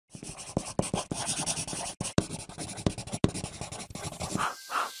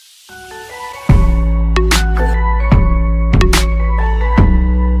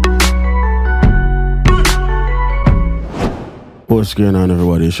What's going on,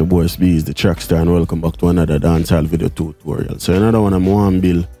 everybody? It's your boy Itz-Beez-Da TrackStar, and welcome back to another dancehall video tutorial. So another one, I'm one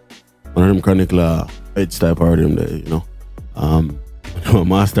build one of them chronicler edge type of them there, you know. I'm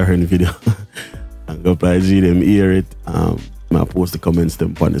master in the video. I'm gonna play them hear it. I post the comments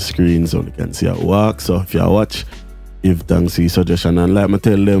them on the screen so they can see how it works. So if you watch, give thanks to your suggestion, and like me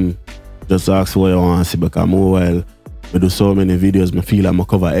tell them, just ask what you want to see, because more while I do so many videos, I feel like I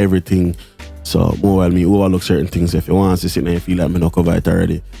cover everything. So more while me overlook certain things. If you want to sit there and feel like me not cover it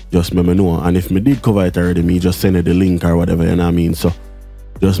already, just let me know. And if me did cover it already, me just send it the link or whatever, you know what I mean? So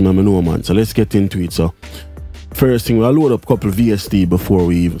just let me know, man. So let's get into it. So first thing, we'll load up a couple VST before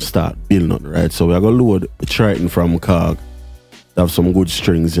we even start building nothing, right? So we're gonna load the Triton from Cog to have some good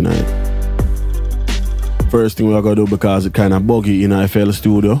strings in it. First thing we're gonna do, because it's kind of buggy in FL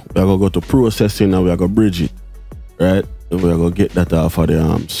Studio, we're gonna go to processing and we're gonna bridge it, right? And we're gonna get that off of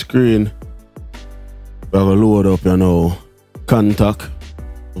the screen. We're gonna load up, you know, contact.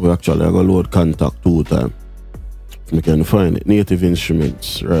 We actually are gonna load contact 2 times. If we can find it. Native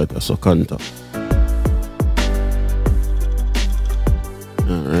instruments, right? So contact.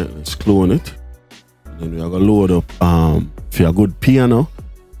 Alright, let's clone it. And then we are gonna load up for a good piano.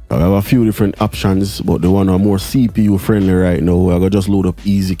 I have a few different options, but the one are more CPU friendly right now. We're gonna just load up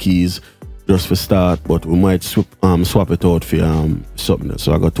easy keys just for start, but we might swap it out for something else.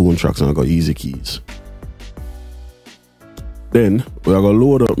 So I got 2 tracks and I got easy keys. Then we are gonna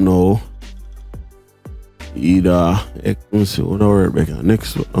load up now either let's see what word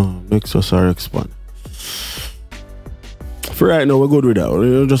next Nexus or expand. For right now we're good with that.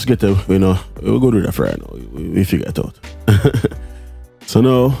 We'll just get the, you know, we're good with that for right now. We figure it out. So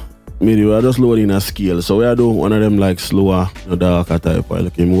now we're just loading a scale. So we are doing one of them like slower, you know, darker type or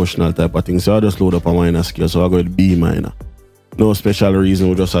like emotional type of thing. So I just load up a minor scale. So I go with B minor. No special reason,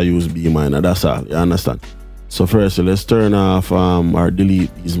 we just use B minor. That's all. You understand? So first, let's turn off or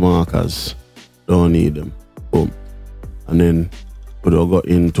delete these markers. Don't need them. Boom. And then we'll go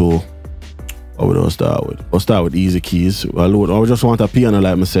into what we'll start with. We'll start with easy keys. I just want a piano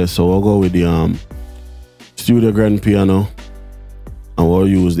like I said, so we'll go with the Studio Grand piano, and we'll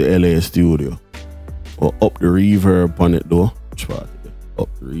use the LA Studio. We'll up the reverb on it though. Which part? Up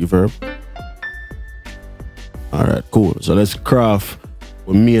the reverb. Alright, cool. So let's craft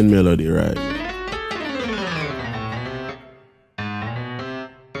a main melody, right?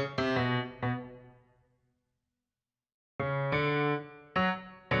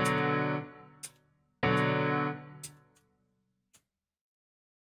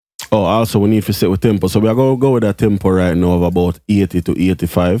 Oh, also we need to set with tempo. So we are going to go with that tempo right now of about 80 to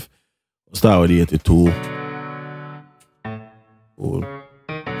 85. We'll start with 82. Cool.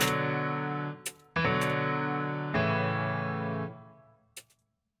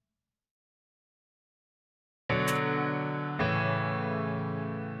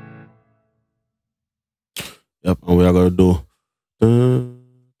 Yep, and we are going to do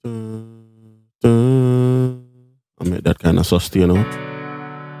I make that kind of sustain out.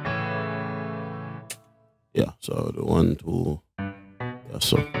 Yeah, so the 1, 2, yeah,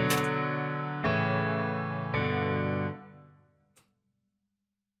 so.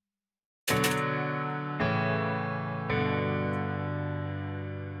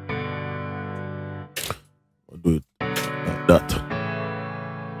 I'll do it like that.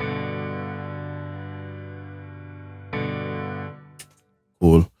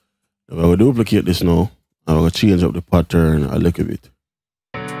 Cool. Now I will duplicate this now. I will change up the pattern a little bit.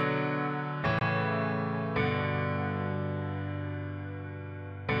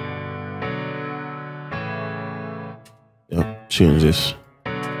 Yep, change this.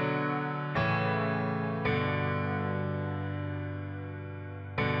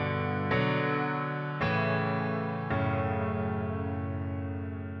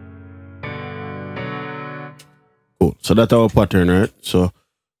 Cool. So that's our pattern, right? So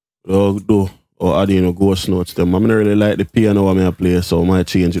we'll do or add in ghost notes them. I'm not really like the piano I may play, so I might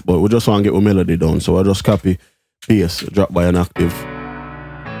change it, but we just want to get the melody down. So I just copy, paste, drop by an octave.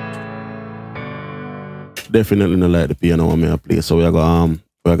 Definitely not like the piano I may play, so we're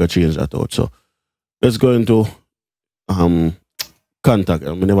gonna change that out. So let's go into contact.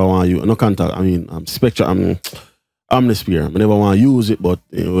 I never want to use no contact. I mean spectrum. Amnisphere. I never want to use it, but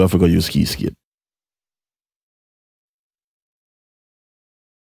you know, we have to go use Keyscape.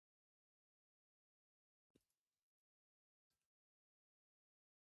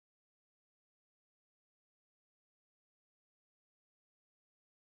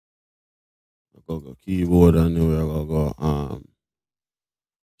 Go keyboard, and then we're gonna go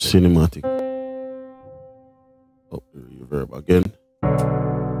cinematic. Up the reverb again.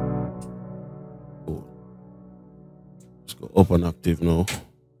 Cool. Go up and active now.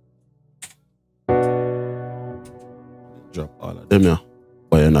 Drop all of them, yeah.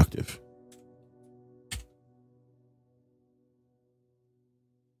 By inactive.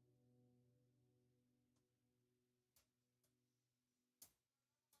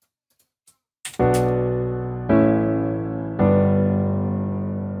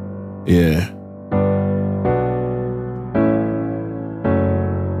 Yeah.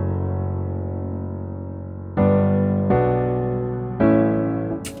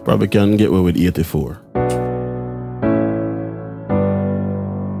 Probably can get away with 84.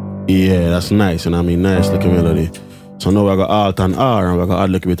 Yeah, that's nice, and I mean nice looking melody. So now I got Alt and R, and I got add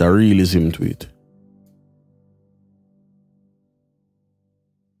a little bit of realism to it.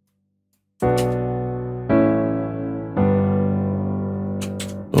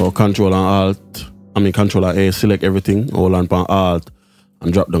 Now Control and Alt, Control and A, select everything, hold on pan Alt,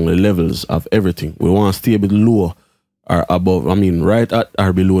 and drop down the levels of everything. We want to stay a bit low or above, right at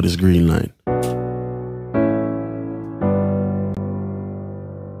or below this green line.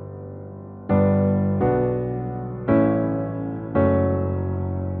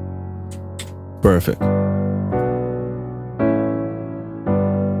 Perfect.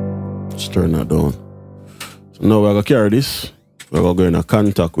 Let's turn that down. So now we're going to carry this. We're going to go in a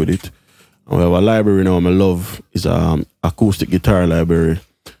contact with it. And we have a library now I love. It's an acoustic guitar library.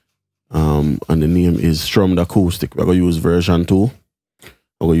 And the name is Strummed Acoustic. We're going to use version 2. We're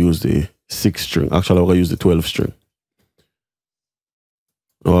going to use the 6 string. Actually, we're going to use the 12 string.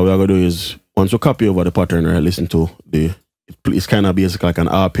 Now what we're going to do is, once you copy over the pattern and listen to it's kind of basic like an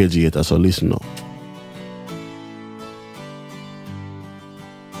arpeggiator, so listen now.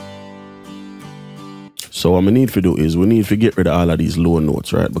 So what we need to do is we need to get rid of all of these low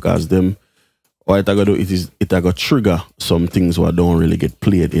notes, right? Because them, what it's gonna do is it gonna trigger some things that don't really get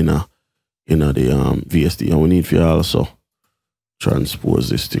played in the VST, and we need to also transpose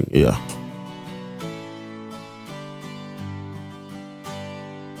this thing, yeah.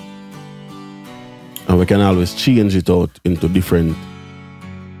 And we can always change it out into different.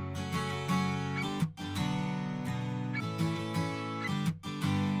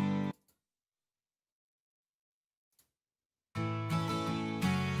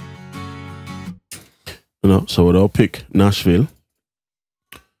 So we'll pick Nashville.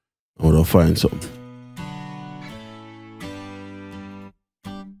 And we'll find something.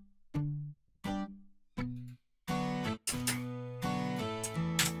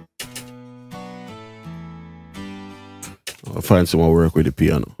 I'll find someone work with the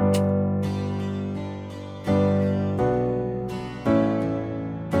piano.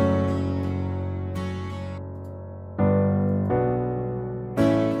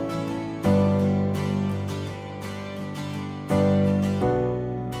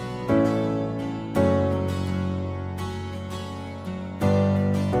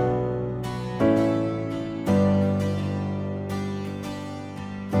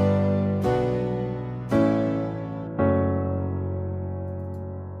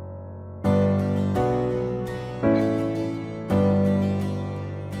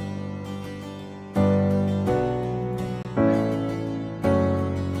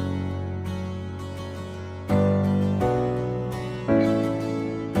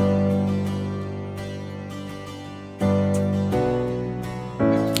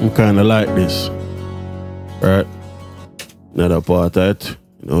 I kind of like this, right? Another part of it,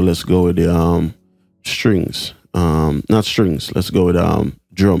 let's go with the strings, not strings, let's go with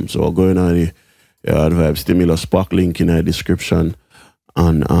drums. So I'll go in on the Vibe Stimulus pack link in the description,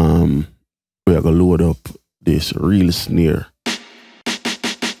 and we are going to load up this real snare.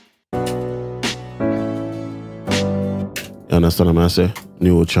 You understand what I say?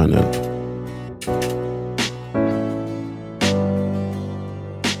 New channel.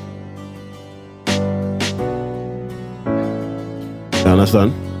 You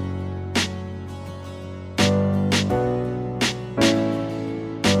understand?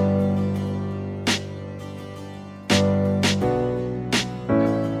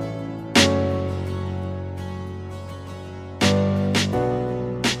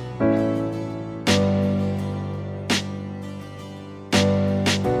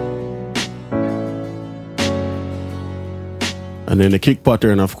 And then the kick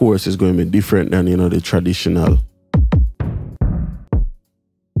pattern, of course, is going to be different than, the traditional.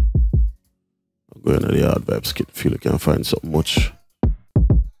 I'll go into the hard vibes kit, feel like I can find something much.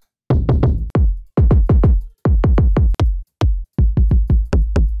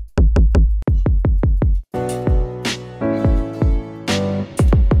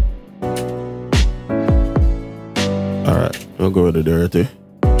 Alright, I'll go with the dirty.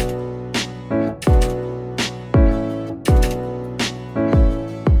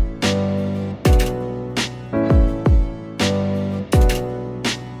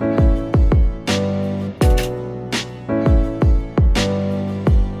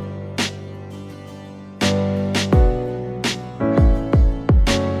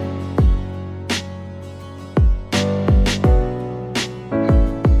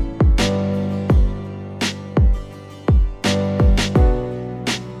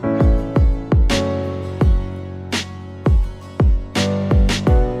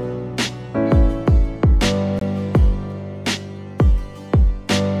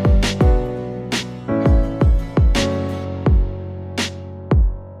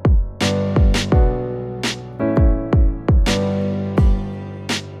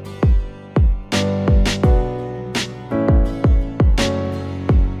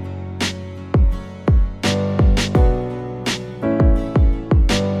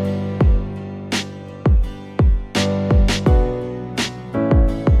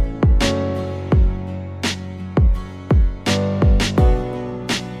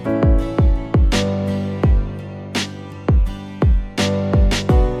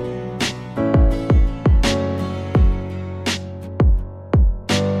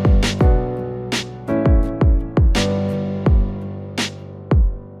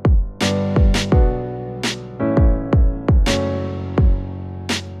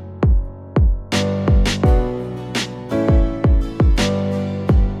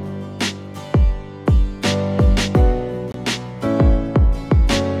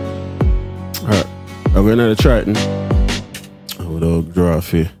 I'm going to try it without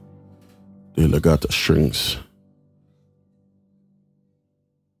graphy. The legato strings.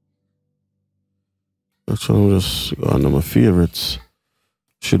 Actually, I'm just one of my favorites.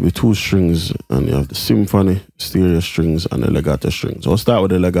 Should be 2 strings, and you have the symphony, stereo strings, and the legato strings. I'll start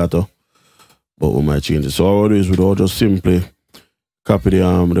with the legato, but we might change it. So all it is, we'll just simply copy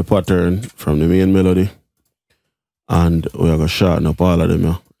the pattern from the main melody, and we're going to shorten up all of them.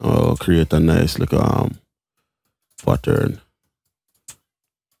 Yeah? I'll create a nice pattern.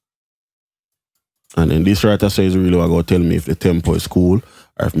 And then this right here is really going to tell me if the tempo is cool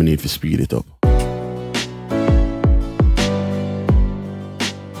or if we need to speed it up.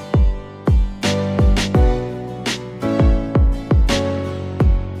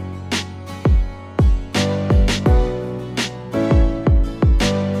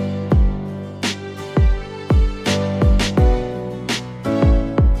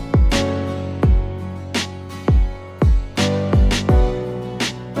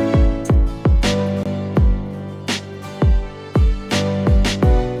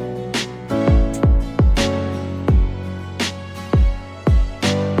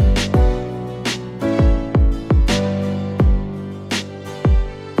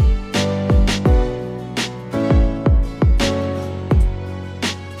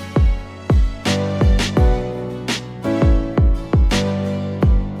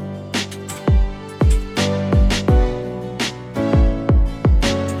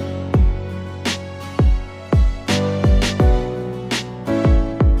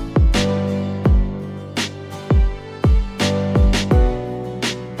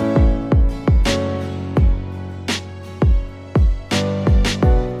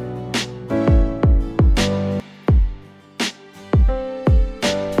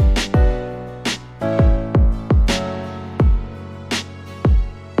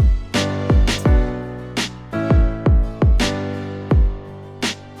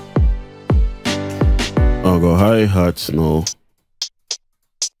 I'll go hi-hats now.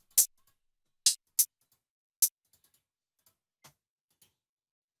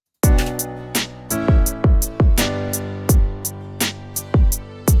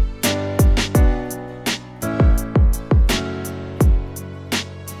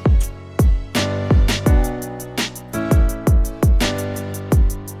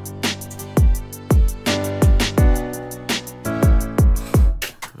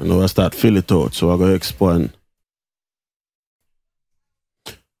 I start fill it out, so I go expand.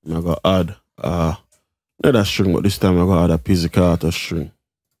 And I go add another string, but this time I go add a pizzicato string.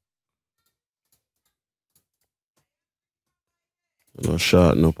 I'm gonna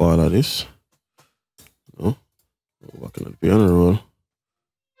shorten up all of this. No, working on the piano roll.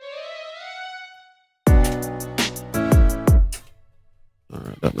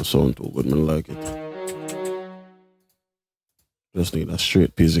 Alright, that don't sound too good, I like it. Just need a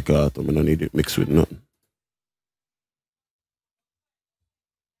straight pizzicato, I don't need it mixed with nothing.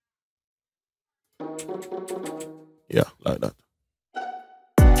 Yeah, like that.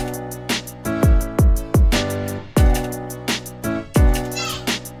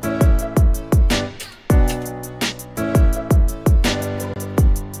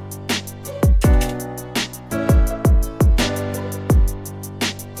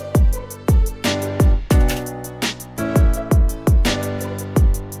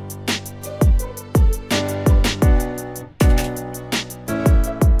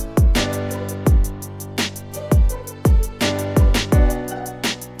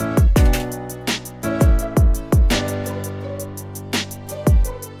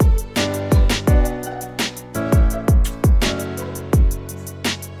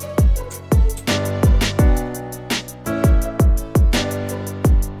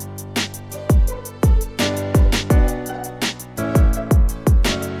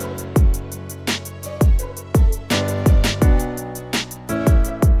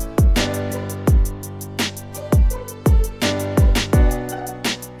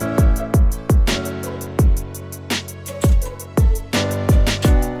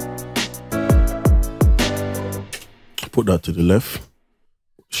 Put that to the left,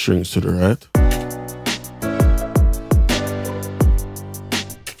 strings to the right.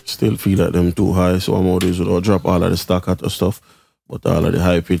 Still feel like them too high, so I'm always will drop all of the staccato stuff, but all of the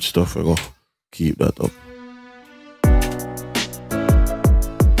high pitch stuff I go keep that up.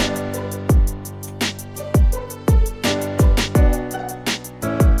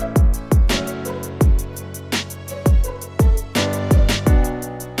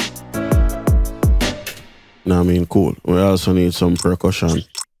 I mean, cool. We also need some percussion.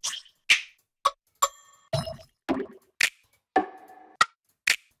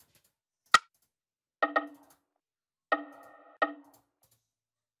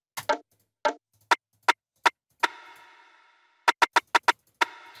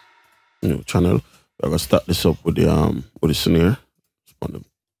 new channel. I'm gonna start this up with the snare.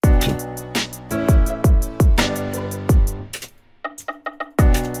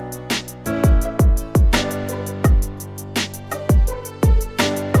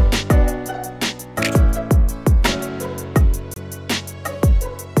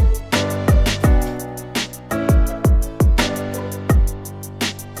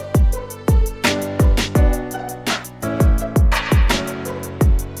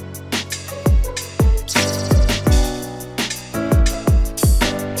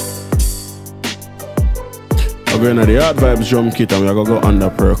 We're going to the Hard Vibes drum kit and we're going to go under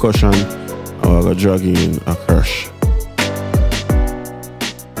percussion and we're going to drag in a crash.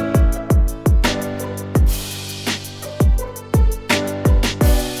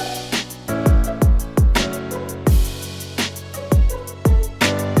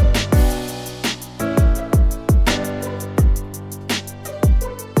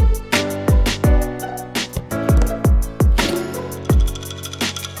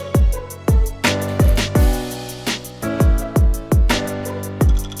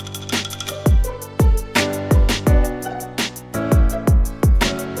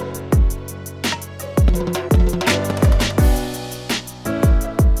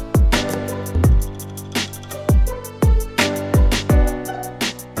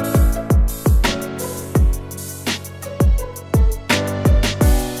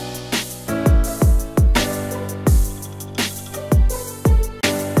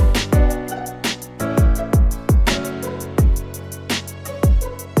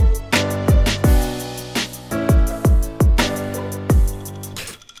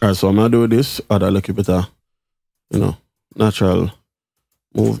 Alright, so I'm gonna do this, add a little bit of, natural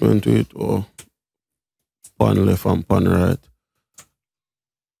movement to it, or pan left and pan right.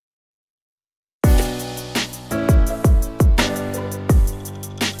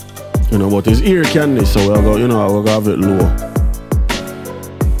 But it's ear candy, so we'll go, we'll have it low.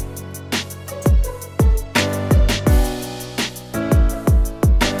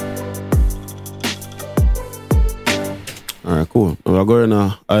 Alright, cool. We're going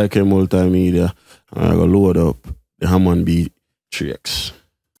to IK Multimedia and we're going to load up the Hammond B3X.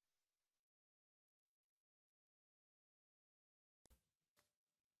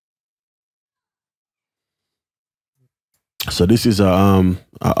 So this is a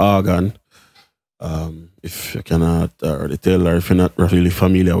organ. If you cannot already tell, or if you're not really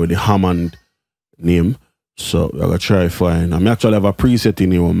familiar with the Hammond name, so we're going to try find. I actually have a preset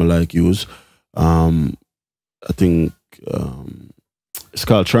in here I like use. I think it's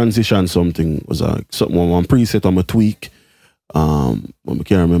called Transition something. Was something one preset on my tweak. But I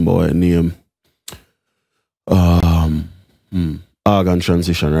can't remember what name. Organ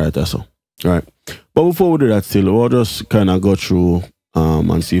Transition, right? That's so. Right. But before we do that, still we'll just kind of go through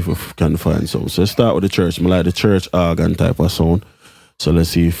and see if we can find some. So let's start with the church. I like the church organ type of sound. So let's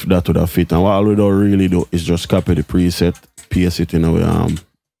see if that would have fit. And what I would really do is just copy the preset, paste it in the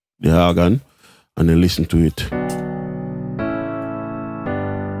organ, and then listen to it.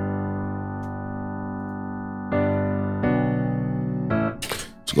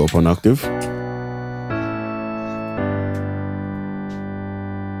 Let's go up on octave.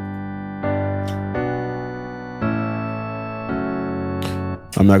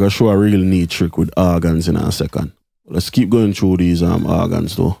 I'm not gonna show a real neat trick with organs in a second. Let's keep going through these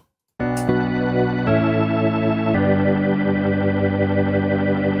organs though.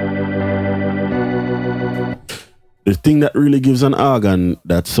 The thing that really gives an organ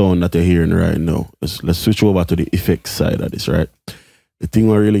that sound that you're hearing right now is, let's switch over to the effects side of this, right? The thing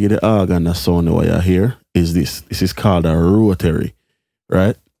that really gives the organ that sound that you hear is this. This is called a rotary,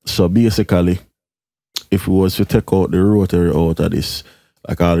 right? So basically, if we was to take out the rotary out of this,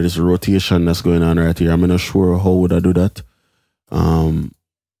 like all this rotation that's going on right here, I'm not sure how would I do that.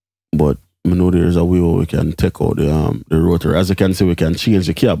 But I know there's a way where we can take out the rotary. As you can see, we can change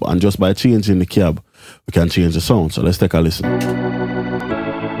the cab, and just by changing the cab, we can change the sound. So let's take a listen.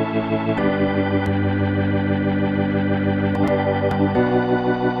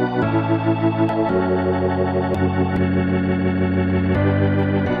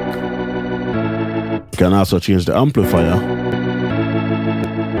 You can also change the amplifier.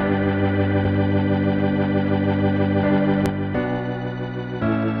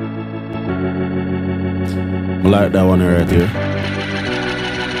 I like that one right here.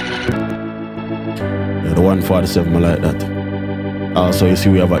 Yeah, the 147, I like that. Also, you see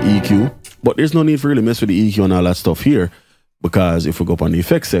we have an EQ, but there's no need for really mess with the EQ and all that stuff here, because if we go up on the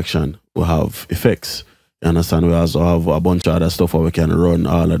effects section, we'll have effects. You understand? We also have a bunch of other stuff where we can run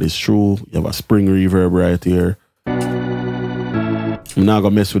all of this through. You have a spring reverb right here. I'm not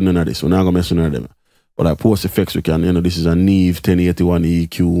gonna mess with none of this. We're not gonna mess with none of them. But like post effects, we can, you know, this is a Neve 1081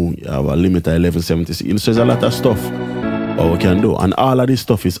 EQ, you have a limiter 1176. You know, so there's a lot of stuff what we can do. And all of this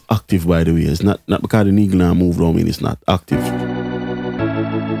stuff is active, by the way. It's not because the needle now moved on, I mean it's not active.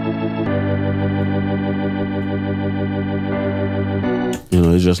 You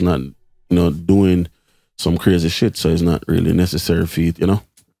know, it's just not, you know, doing some crazy shit, so it's not really necessary for it, you know.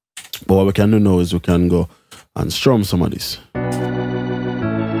 But what we can do now is we can go and strum some of this.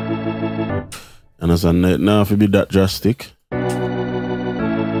 And as I now if it be that drastic.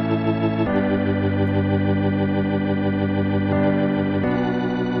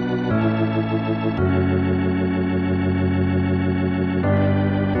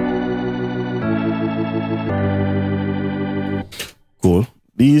 Cool.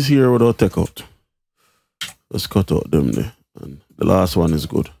 These here without take out. Let's cut out them there. And the last one is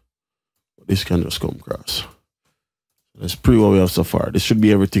good. This can just come across. Let's pre what we have so far. This should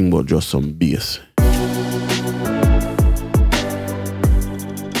be everything but just some bass.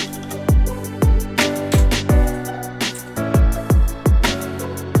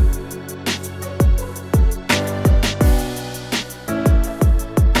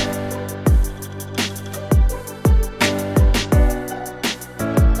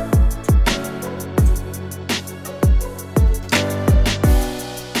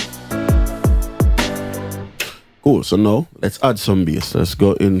 Cool, so now let's add some bass. Let's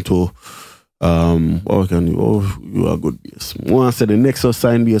go into what we can do. Oh, you are good bass. I want to say the Nexus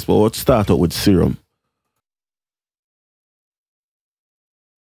sign bass, but let's start out with Serum.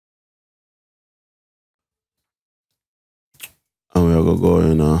 And we're gonna go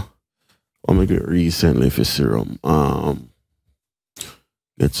in I'll make it recently for Serum.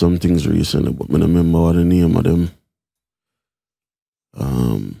 Get some things recently, but I don't remember what the name of them.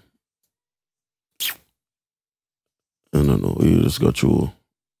 I don't know, we just go through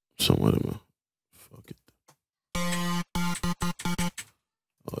some of them. Fuck it.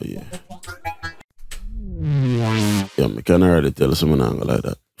 Oh yeah. Yeah, I can already tell someone I'm gonna like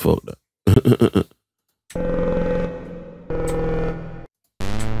that. Fuck that.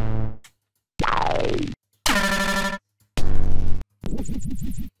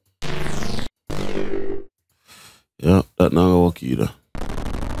 Yeah, that not gonna work either.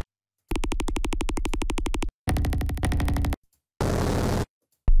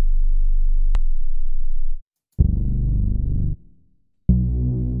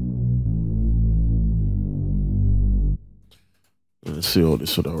 Let's see how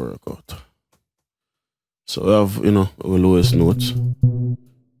this would work out. So we have, you know, our lowest notes.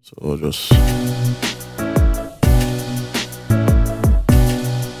 So I'll just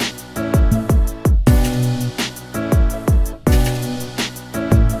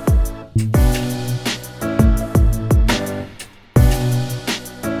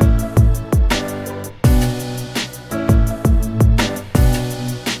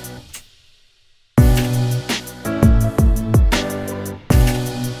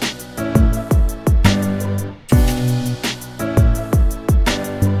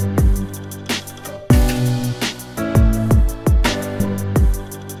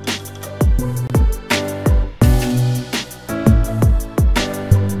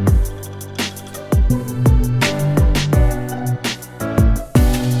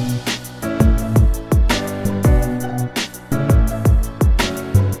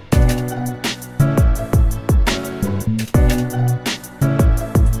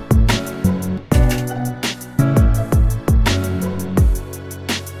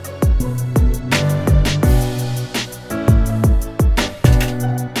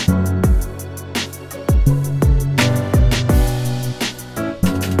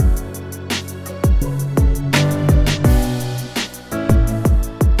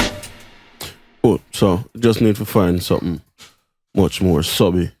So just need to find something much more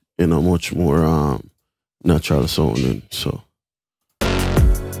subby, you know, much more natural sounding. So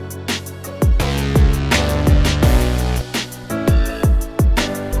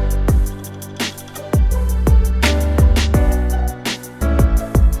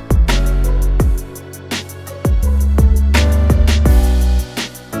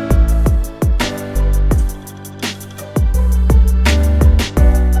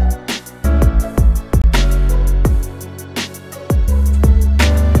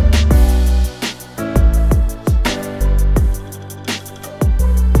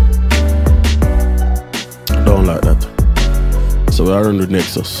we are on the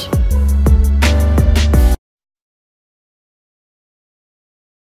Nexus.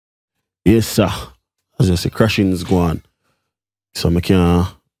 Yes, sir. As I say, crashing is going. So I can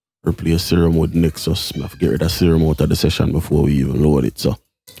replace serum with Nexus. I have to get rid of serum out of the session before we even load it. So,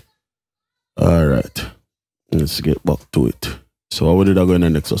 alright, let's get back to it. So, what did I go in the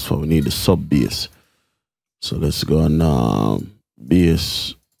Nexus for? We need the sub bass. So, let's go on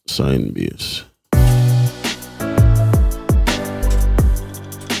bass, sine bass.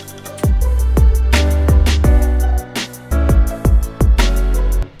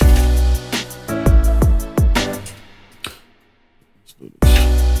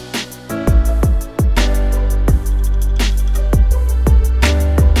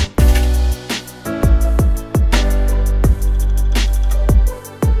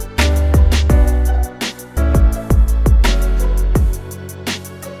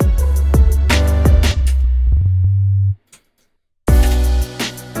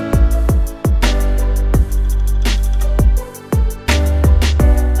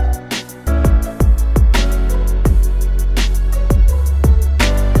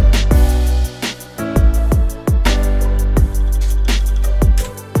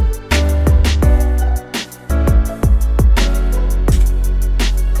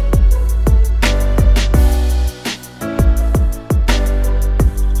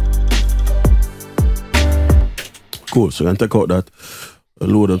 Cool, so you can take out that,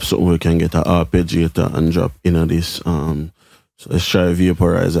 load up something where you can get an arpeggiator and drop in this. So let's try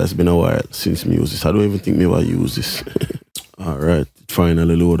vaporizer. It's been a while since me use this. I don't even think me ever use this. Alright,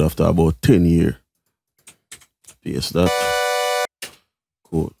 finally load after about 10 years. Paste that.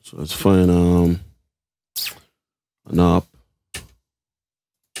 Cool, so let's find an app.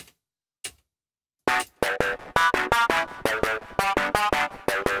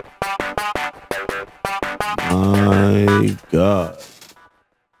 My God.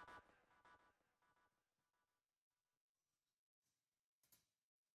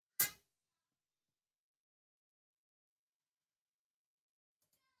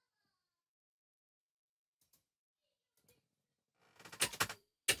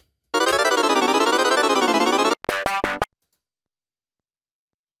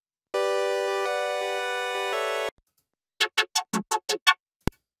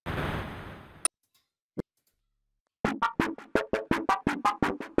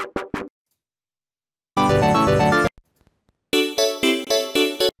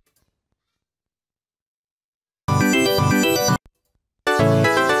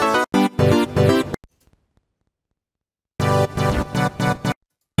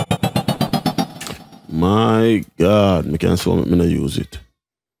 My God, I can't so me not use it.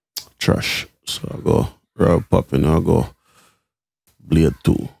 Trash. So I go rub pop and I go blade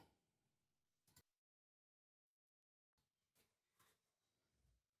 2.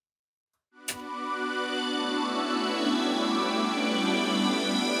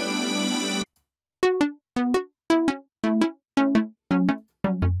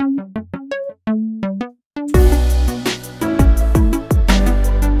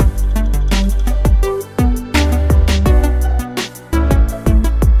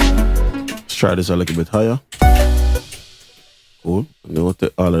 Try this a little bit higher. Cool. And then we'll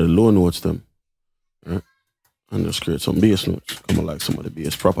take all of the low notes them. Right? And just create some bass notes. Come on, like some of the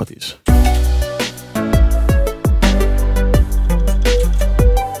bass properties.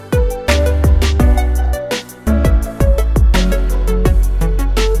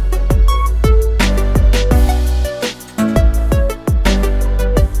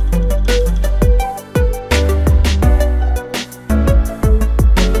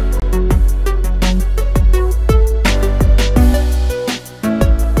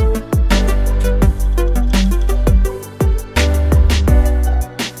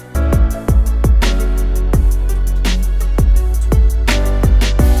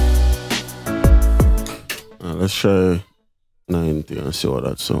 Let's try 90 and see what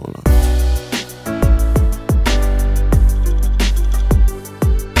that sounds like.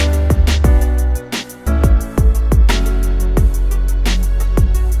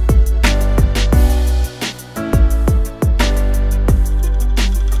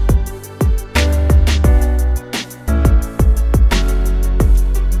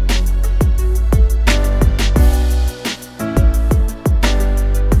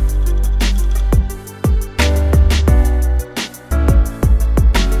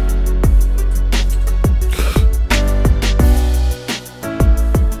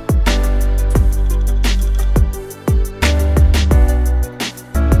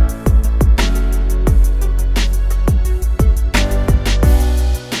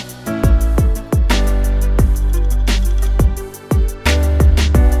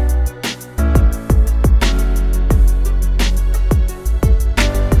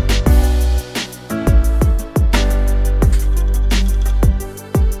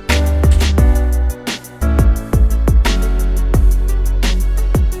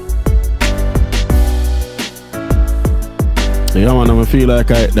 Yeah, man, I feel like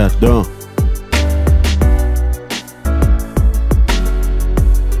I hit that down.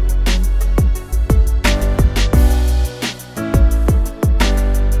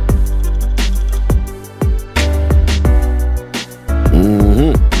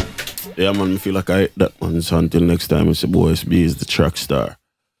 Yeah, man, I feel like I hit that, man. So until next time, it's your boy Itz-Beez-Da TrackStar.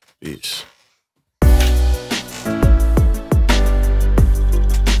 Peace.